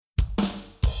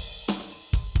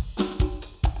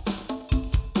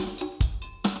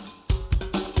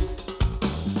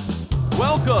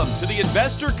Welcome to the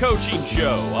Investor Coaching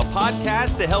Show, a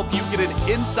podcast to help you get an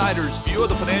insider's view of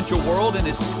the financial world and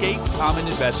escape common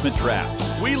investment traps.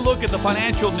 We look at the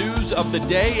financial news of the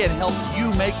day and help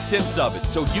you make sense of it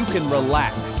so you can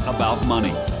relax about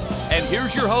money. And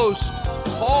here's your host,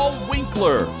 Paul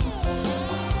Winkler.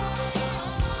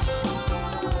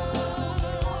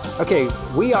 Okay,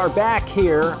 we are back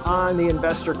here on the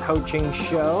Investor Coaching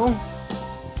Show.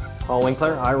 Paul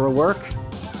Winkler, Ira Work.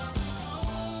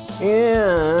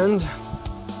 And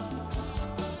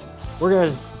we're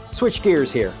going to switch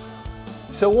gears here.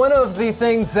 So one of the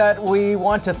things that we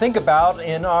want to think about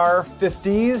in our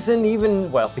 50s and even,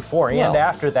 before and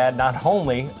after that, not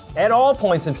only, at all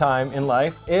points in time in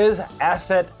life, is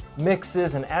asset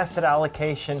mixes and asset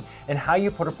allocation and how you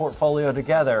put a portfolio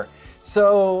together.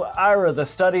 So, Ira, the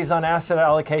studies on asset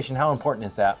allocation, how important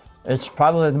is that? It's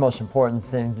probably the most important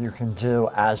thing you can do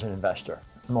as an investor.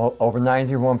 Over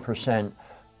 91%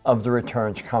 of the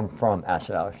returns come from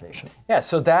asset allocation. Yeah,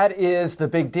 so that is the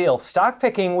big deal. Stock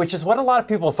picking, which is what a lot of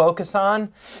people focus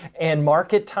on, and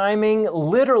market timing,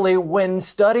 literally when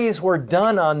studies were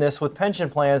done on this with pension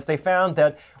plans, they found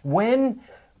that when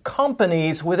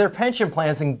companies with their pension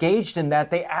plans engaged in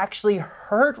that, they actually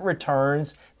hurt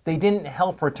returns. They didn't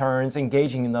help returns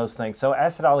engaging in those things. So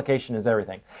asset allocation is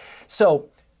everything. So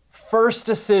first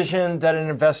decision that an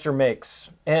investor makes,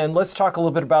 and let's talk a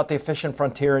little bit about the efficient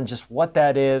frontier and just what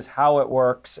that is, how it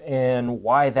works, and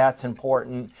why that's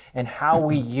important, and how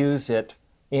we use it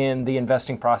in the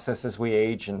investing process as we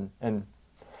age. And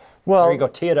there you go,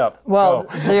 tee it up. Well,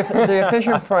 the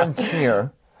efficient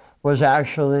frontier was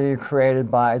actually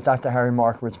created by Dr. Harry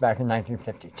Markowitz back in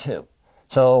 1952.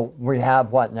 So we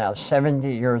have,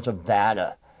 70 years of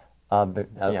data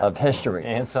of history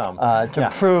and some to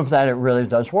prove that it really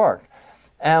does work.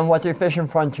 And what the efficient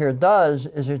frontier does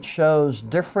is it shows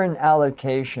different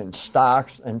allocations,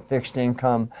 stocks and fixed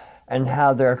income, and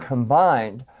how they're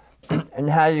combined, and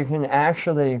how you can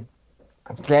actually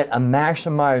get a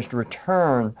maximized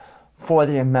return for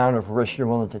the amount of risk you're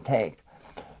willing to take.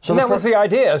 So that was the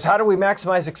idea, is how do we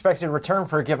maximize expected return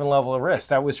for a given level of risk?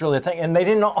 That was really the thing. And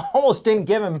they almost didn't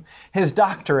give him his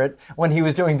doctorate when he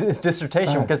was doing his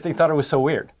dissertation because they thought it was so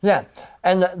weird. Yeah,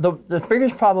 and the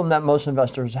biggest problem that most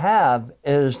investors have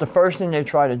is the first thing they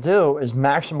try to do is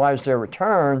maximize their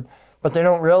return, but they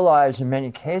don't realize in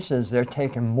many cases they're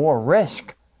taking more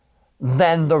risk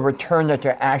than the return that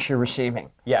they're actually receiving.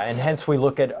 Yeah, and hence we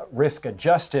look at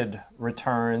risk-adjusted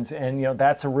returns, and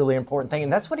that's a really important thing.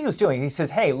 And that's what he was doing. He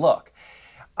says, hey, look,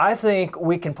 I think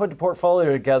we can put the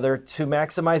portfolio together to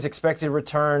maximize expected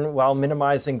return while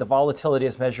minimizing the volatility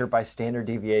as measured by standard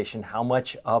deviation,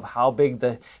 how big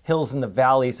the hills and the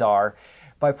valleys are,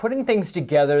 by putting things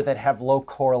together that have low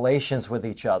correlations with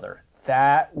each other.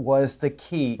 That was the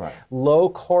key. Right. Low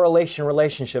correlation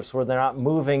relationships where they're not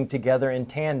moving together in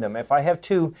tandem. If I have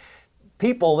two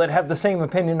people that have the same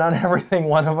opinion on everything,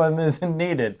 one of them isn't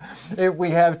needed. If we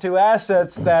have two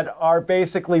assets that are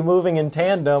basically moving in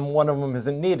tandem, one of them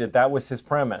isn't needed. That was his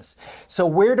premise. So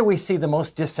where do we see the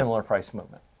most dissimilar price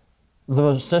movement? The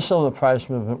most dissimilar price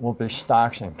movement will be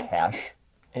stocks and cash.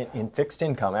 In fixed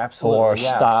income, absolutely. Or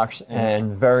stocks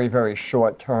and very, very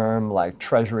short term, like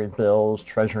treasury bills,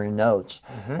 treasury notes.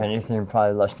 Anything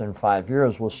probably less than 5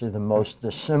 years, we'll see the most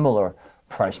dissimilar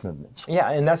price movements.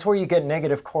 Yeah, and that's where you get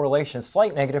negative correlation,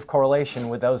 slight negative correlation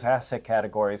with those asset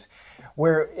categories.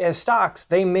 Whereas stocks,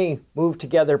 they may move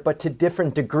together, but to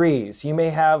different degrees. You may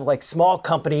have like small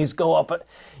companies go up,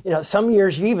 some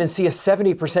years you even see a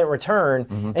 70%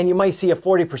 return, and you might see a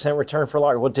 40% return for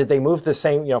large. Well, did they move the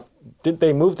same, did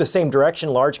they move the same direction,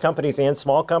 large companies and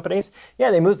small companies?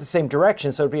 Yeah, they moved the same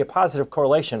direction, so it'd be a positive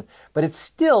correlation, but it's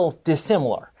still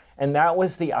dissimilar. And that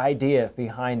was the idea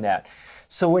behind that.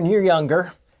 So when you're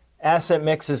younger, asset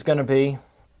mix is going to be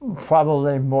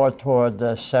probably more toward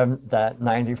that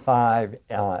 95,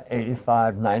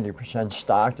 85, 90%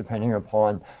 stock, depending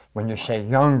upon when you say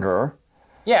younger.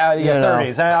 Yeah,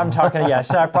 30s. I'm talking,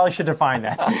 yes. I probably should define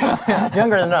that.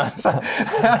 Younger than us.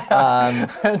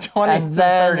 20s and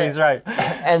 30s, right.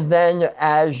 And then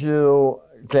as you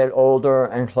get older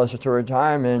and closer to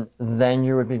retirement, then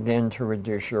you would begin to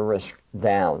reduce your risk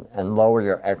down and lower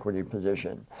your equity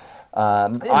position.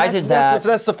 I did that.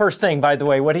 That's the first thing, by the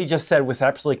way. What he just said was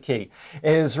absolutely key,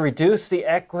 is reduce the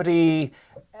equity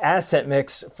asset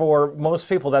mix. For most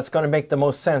people, that's going to make the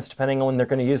most sense depending on when they're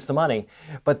going to use the money.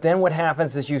 But then what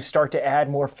happens is you start to add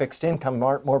more fixed income,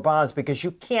 more bonds, because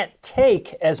you can't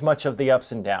take as much of the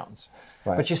ups and downs.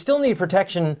 Right. But you still need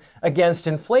protection against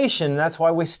inflation. That's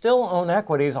why we still own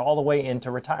equities all the way into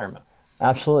retirement.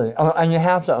 Absolutely. And you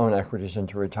have to own equities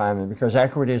into retirement because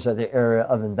equities are the area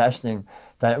of investing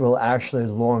that will actually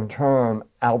long-term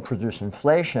outproduce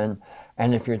inflation.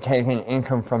 And if you're taking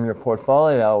income from your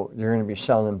portfolio, you're going to be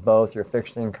selling both your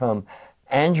fixed income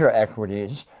and your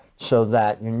equities, so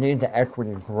that you need the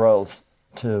equity growth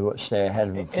to stay ahead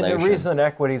of inflation. And the reason that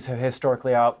equities have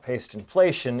historically outpaced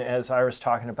inflation, as I was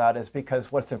talking about, is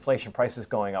because what's inflation? Prices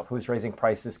going up. Who's raising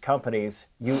prices? Companies.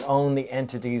 You own the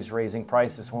entities raising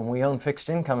prices. When we own fixed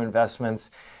income investments,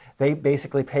 they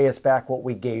basically pay us back what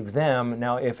we gave them.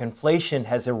 Now, if inflation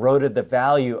has eroded the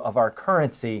value of our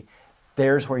currency,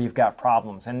 there's where you've got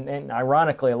problems. And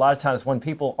ironically, a lot of times when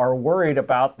people are worried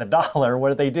about the dollar,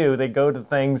 what do? They go to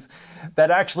things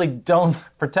that actually don't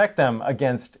protect them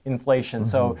against inflation.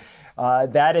 So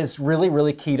that is really,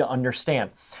 really key to understand.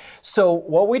 So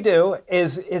what we do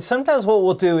is sometimes what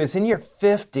we'll do is in your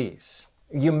 50s,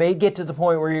 you may get to the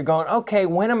point where you're going, okay,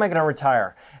 when am I going to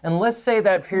retire? And let's say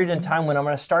that period in time when I'm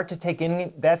going to start to take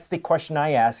in, that's the question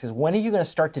I ask, is when are you going to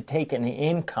start to take an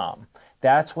income?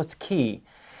 That's what's key.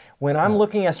 When I'm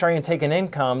looking at starting to take an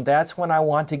income, that's when I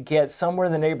want to get somewhere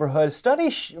in the neighborhood.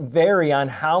 Studies vary on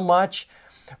how much,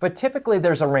 but typically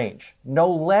there's a range. No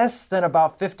less than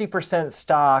about 50%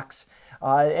 stocks,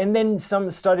 and then some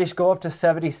studies go up to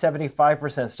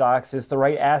 75% stocks is the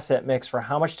right asset mix for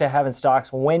how much to have in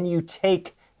stocks when you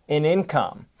take an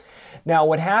income. Now,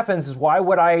 what happens is, why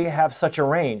would I have such a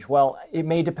range? Well, it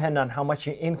may depend on how much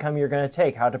income you're going to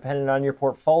take, how dependent on your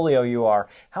portfolio you are,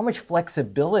 how much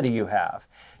flexibility you have.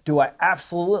 Do I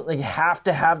absolutely have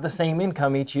to have the same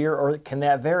income each year, or can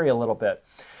that vary a little bit?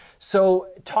 So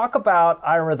talk about,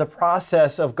 Ira, the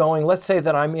process of going, let's say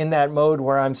that I'm in that mode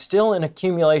where I'm still in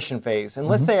accumulation phase. And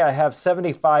let's say I have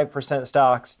 75%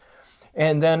 stocks,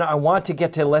 and then I want to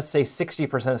get to, let's say,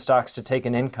 60% stocks to take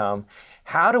an income.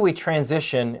 How do we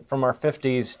transition from our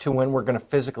 50s to when we're going to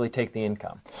physically take the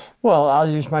income? Well, I'll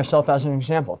use myself as an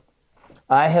example.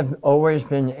 I have always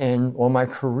been in, my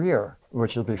career,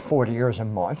 which will be 40 years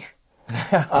in March.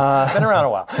 Been around a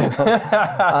while.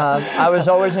 I was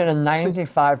always in a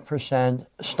 95%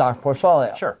 stock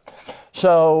portfolio. Sure.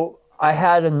 So I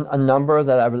had a number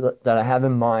that I have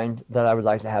in mind that I would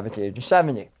like to have at the age of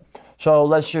 70. So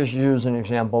let's just use an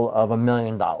example of $1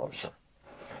 million. Sure.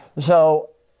 So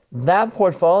that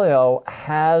portfolio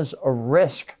has a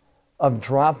risk of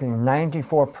dropping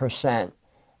 94%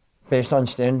 based on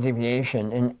standard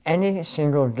deviation in any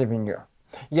single given year.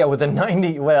 Yeah, with a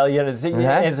 90,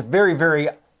 it's very, very,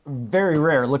 very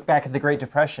rare. Look back at the Great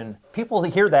Depression. People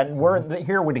hear that and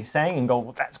hear what he's saying and go,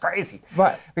 well, that's crazy.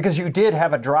 Right. Because you did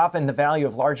have a drop in the value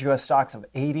of large U.S. stocks of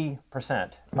 80%,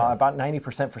 about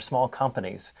 90% for small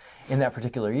companies in that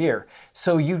particular year.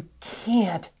 So you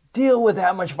can't deal with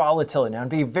that much volatility. Now, it'd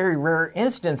be a very rare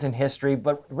instance in history,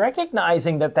 but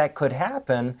recognizing that could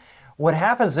happen, what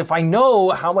happens if I know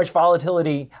how much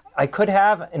volatility I could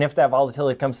have, and if that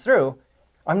volatility comes through,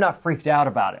 I'm not freaked out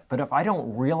about it. But if I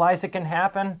don't realize it can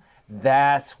happen,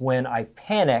 that's when I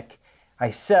panic,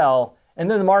 I sell, and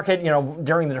then the market,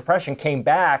 during the Depression came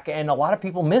back, and a lot of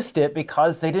people missed it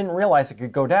because they didn't realize it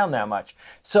could go down that much.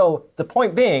 So the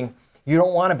point being, you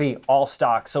don't want to be all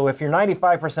stocks. So if you're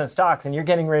 95% stocks and you're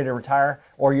getting ready to retire,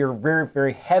 or you're very,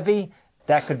 very heavy,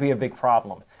 that could be a big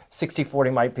problem.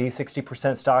 60-40 might be,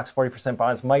 60% stocks, 40%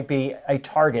 bonds might be a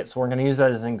target. So we're going to use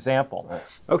that as an example. Right.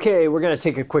 Okay, we're going to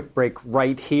take a quick break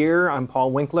right here. I'm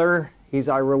Paul Winkler. He's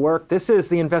Ira Work. This is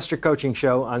the Investor Coaching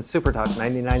Show on SuperTalk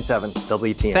 99.7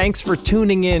 WTN. Thanks for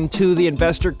tuning in to the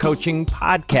Investor Coaching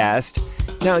Podcast.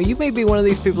 Now, you may be one of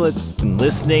these people that's been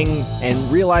listening and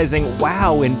realizing,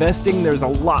 wow, investing, there's a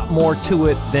lot more to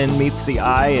it than meets the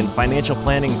eye, and financial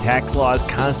planning, tax laws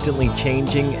constantly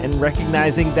changing, and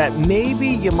recognizing that maybe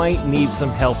you might need some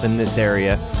help in this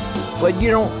area, but you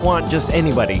don't want just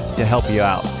anybody to help you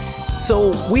out.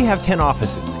 So we have 10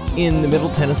 offices in the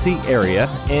Middle Tennessee area,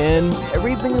 and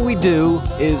everything that we do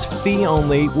is fee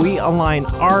only. We align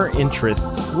our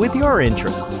interests with your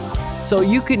interests. So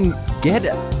you can get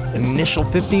an initial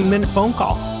 15-minute phone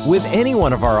call with any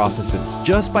one of our offices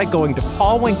just by going to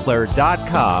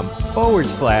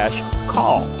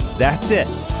paulwinkler.com/call. That's it.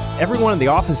 Every one of the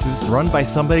offices is run by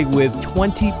somebody with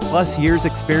 20 plus years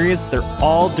experience. They're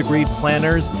all degreed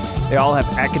planners. They all have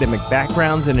academic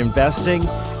backgrounds in investing,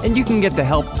 and you can get the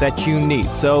help that you need.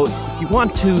 So if you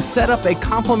want to set up a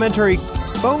complimentary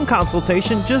phone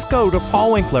consultation, just go to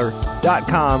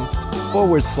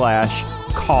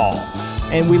paulwinkler.com/call.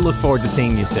 And we look forward to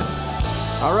seeing you soon.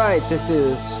 All right, this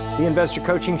is the Investor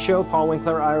Coaching Show. Paul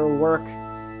Winkler, Ira Work,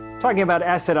 talking about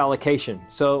asset allocation.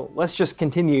 So let's just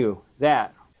continue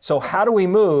that. So how do we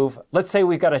move? Let's say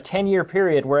we've got a 10-year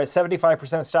period. We're at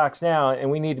 75% stocks now, and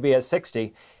we need to be at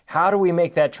 60. How do we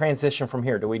make that transition from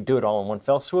here? Do we do it all in one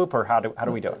fell swoop, or how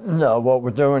do we do it? No, what we're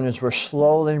doing is we're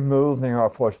slowly moving our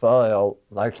portfolio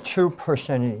like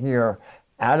 2% a year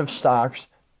out of stocks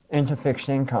into fixed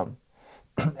income.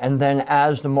 And then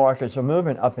as the markets are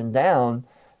moving up and down,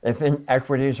 if in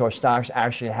equities or stocks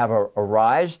actually have a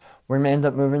rise, we may end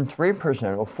up moving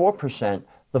 3% or 4%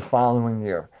 the following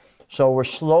year. So we're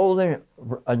slowly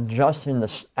adjusting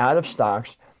this out of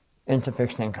stocks into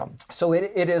fixed income. So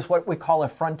it is what we call a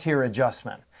frontier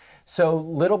adjustment. So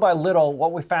little by little,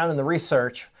 what we found in the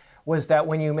research was that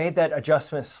when you made that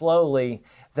adjustment slowly,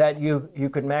 that you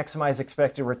could maximize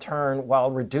expected return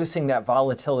while reducing that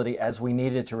volatility as we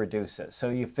needed to reduce it. So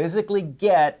you physically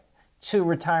get to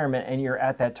retirement and you're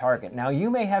at that target. Now you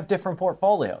may have different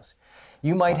portfolios.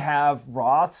 You might have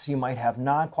Roths, you might have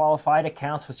non-qualified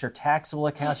accounts, which are taxable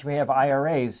accounts, you may have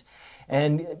IRAs.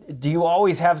 And do you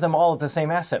always have them all at the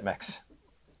same asset mix?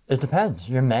 It depends.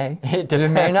 You may. It depends. You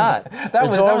may not. That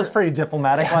was pretty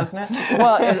diplomatic, wasn't it?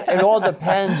 Well, it all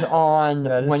depends on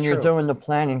when you're true. doing the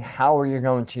planning, how are you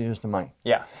going to use the money?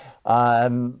 Yeah.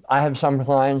 I have some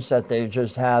clients that they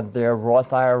just have their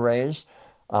Roth IRAs,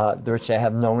 which they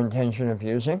have no intention of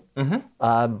using.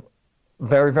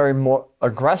 Very, very more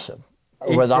aggressive.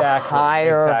 With a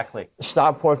higher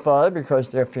stock portfolio, because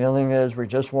their feeling is we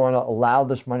just want to allow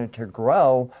this money to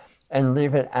grow and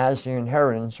leave it as the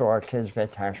inheritance so our kids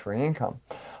get tax-free income.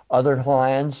 Other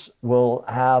clients will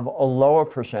have a lower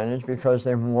percentage because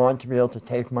they want to be able to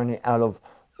take money out of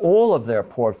all of their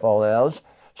portfolios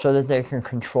so that they can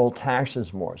control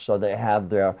taxes more. So they have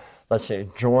their, let's say,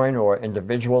 joint or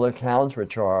individual accounts,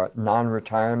 which are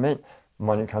non-retirement.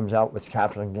 Money comes out with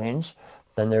capital gains.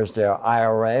 Then there's their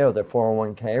IRA or their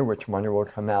 401k, which money will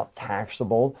come out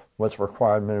taxable with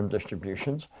required minimum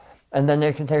distributions. And then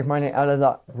they can take money out of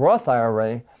the Roth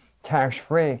IRA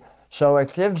tax-free. So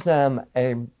it gives them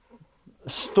a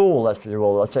stool, if you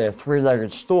will, let's say a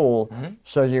three-legged stool,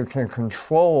 so you can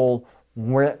control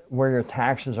where your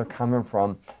taxes are coming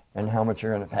from and how much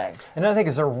you're going to pay. And I think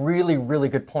it's a really, really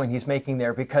good point he's making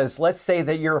there, because let's say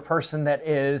that you're a person that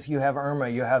you have IRMA,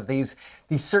 you have these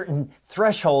certain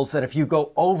thresholds that if you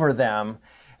go over them,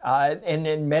 and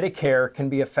Medicare can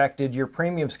be affected, your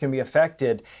premiums can be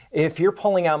affected. If you're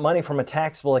pulling out money from a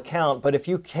taxable account, but if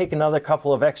you take another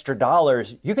couple of extra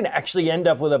dollars, you can actually end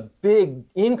up with a big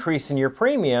increase in your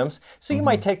premiums. So you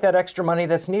might take that extra money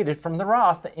that's needed from the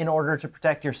Roth in order to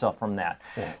protect yourself from that.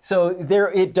 Yeah. So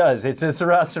there it does. It's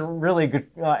a really good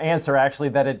answer, actually,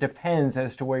 that it depends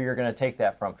as to where you're going to take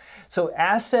that from. So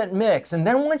asset mix, and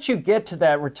then once you get to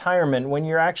that retirement, when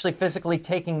you're actually physically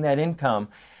taking that income,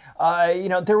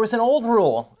 there was an old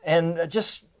rule, and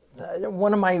just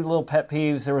one of my little pet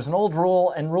peeves, there was an old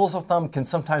rule, and rules of thumb can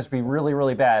sometimes be really,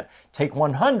 really bad. Take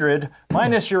 100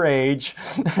 minus your age.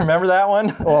 Remember that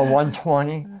one? Or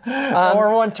 120. Or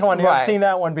 120. Right. I've seen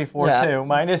that one before, too.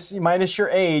 Minus your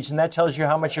age, and that tells you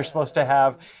how much you're supposed to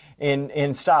have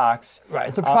in stocks.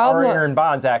 Right. The problem, or in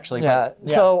bonds, actually. Yeah.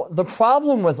 But, So the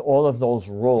problem with all of those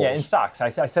rules. Yeah, in stocks. I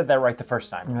said that right the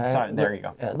first time. Right. So, there you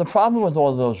go. Yeah, the problem with all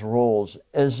of those rules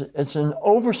is it's an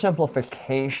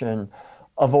oversimplification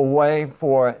of a way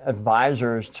for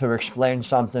advisors to explain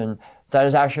something that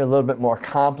is actually a little bit more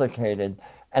complicated,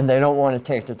 and they don't want to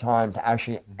take the time to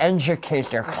actually educate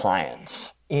their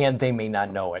clients. And they may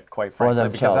not know it, quite frankly,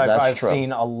 themselves, because I've true.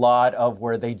 seen a lot of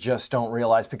where they just don't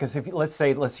realize. Because if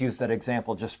let's use that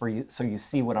example just for you, so you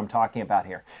see what I'm talking about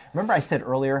here. Remember I said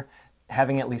earlier,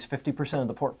 having at least 50% of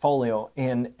the portfolio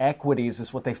in equities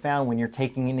is what they found when you're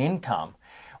taking an income.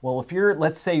 Well, if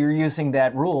let's say you're using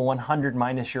that rule, 100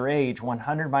 minus your age,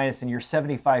 100 minus, and you're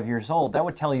 75 years old, that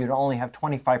would tell you to only have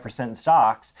 25% in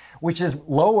stocks, which is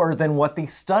lower than what the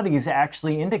studies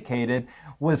actually indicated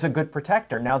was a good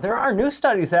protector. Now, there are new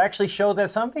studies that actually show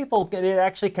that some people, it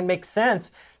actually can make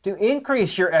sense to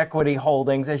increase your equity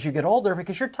holdings as you get older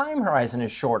because your time horizon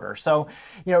is shorter. So,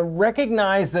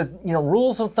 recognize that,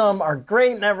 rules of thumb are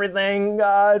great and everything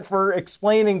for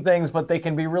explaining things, but they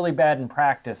can be really bad in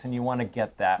practice, and you want to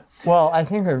get that. Well, I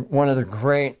think one of the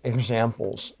great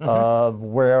examples of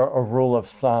where a rule of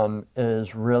thumb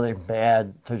is really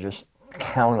bad to just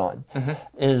count on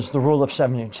is the rule of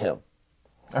 72.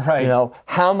 All right.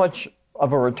 How much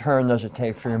of a return does it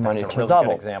take for your money to That's a really double?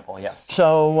 good example, yes.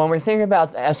 So when we think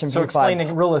about the S&P 500... So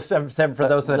explaining rule of 7 for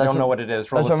those that don't know what it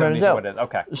is. Rule of 70 is what it is.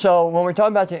 Okay. So when we talk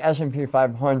about the S&P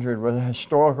 500 with a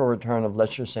historical return of,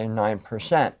 let's just say,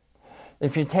 9%,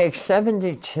 if you take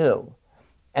 72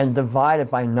 and divide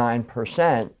it by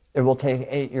 9%, it will take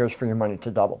 8 years for your money to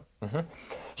double.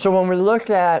 So when we look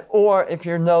at, or if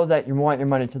you know that you want your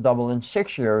money to double in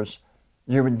 6 years,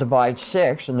 you would divide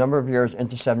 6, a number of years,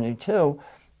 into 72,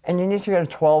 and you need to get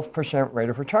a 12% rate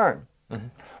of return.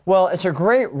 Well, it's a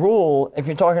great rule if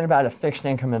you're talking about a fixed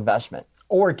income investment.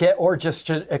 Or just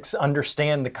to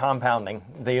understand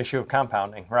the issue of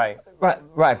compounding, right?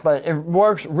 Right. But it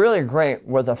works really great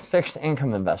with a fixed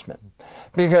income investment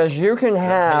because you can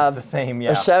have the same,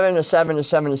 a 7, a 7, a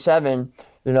 7, a 7,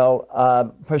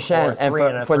 percent,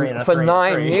 and for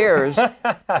 9 years,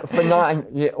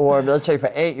 or let's say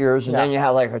for 8 years, and then you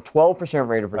have like a 12%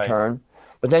 rate of return,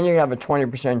 but then you have a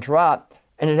 20% drop,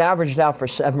 and it averaged out for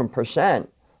 7%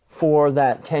 for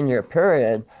that 10-year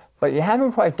period. But you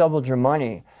haven't quite doubled your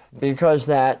money because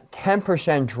that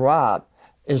 10% drop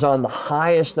is on the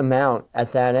highest amount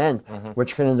at that end,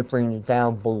 which can end up bringing it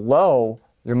down below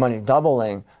your money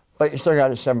doubling, but you still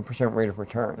got a 7% rate of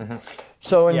return.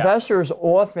 So investors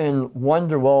often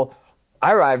wonder, well, I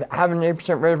have an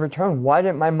 8% rate of return. Why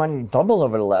didn't my money double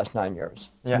over the last 9 years?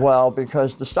 Well,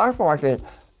 because the stock market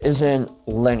isn't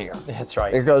linear. That's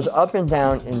right. It goes up and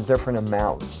down in different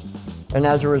amounts. And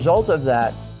as a result of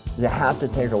that, you have to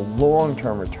take a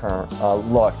long-term return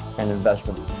look and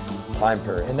investment time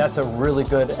period. And that's a really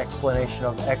good explanation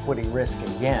of equity risk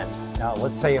again. Now,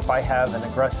 let's say if I have an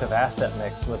aggressive asset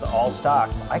mix with all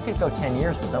stocks, I could go 10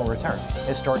 years with no return.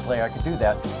 Historically, I could do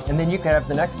that. And then you could have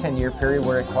the next 10-year period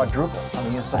where it quadruples. I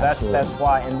mean, so that's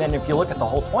why. And then if you look at the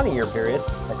whole 20-year period,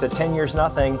 I said 10 years,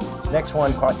 nothing. Next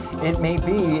one, it may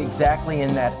be exactly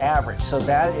in that average. So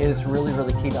that is really,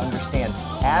 really key to understand.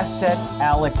 Asset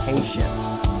allocation.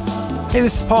 Hey,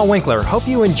 this is Paul Winkler. Hope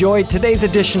you enjoyed today's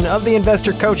edition of the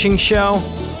Investor Coaching Show.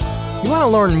 You want to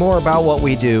learn more about what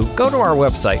we do, go to our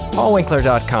website,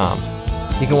 paulwinkler.com.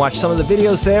 You can watch some of the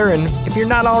videos there, and if you're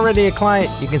not already a client,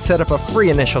 you can set up a free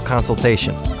initial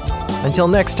consultation. Until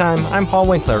next time, I'm Paul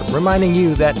Winkler, reminding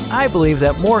you that I believe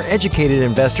that more educated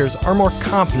investors are more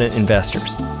confident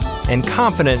investors, and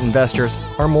confident investors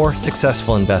are more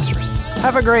successful investors.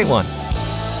 Have a great one.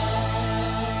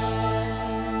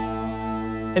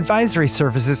 Advisory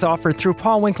services offered through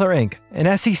Paul Winkler, Inc.,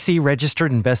 an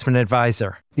SEC-registered investment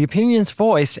advisor. The opinions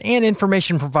voiced and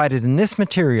information provided in this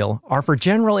material are for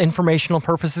general informational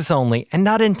purposes only and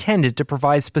not intended to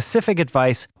provide specific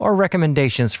advice or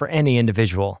recommendations for any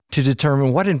individual. To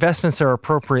determine what investments are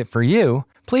appropriate for you,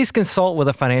 please consult with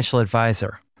a financial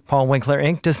advisor. Paul Winkler,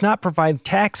 Inc. does not provide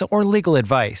tax or legal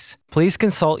advice. Please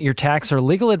consult your tax or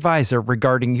legal advisor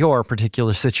regarding your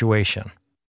particular situation.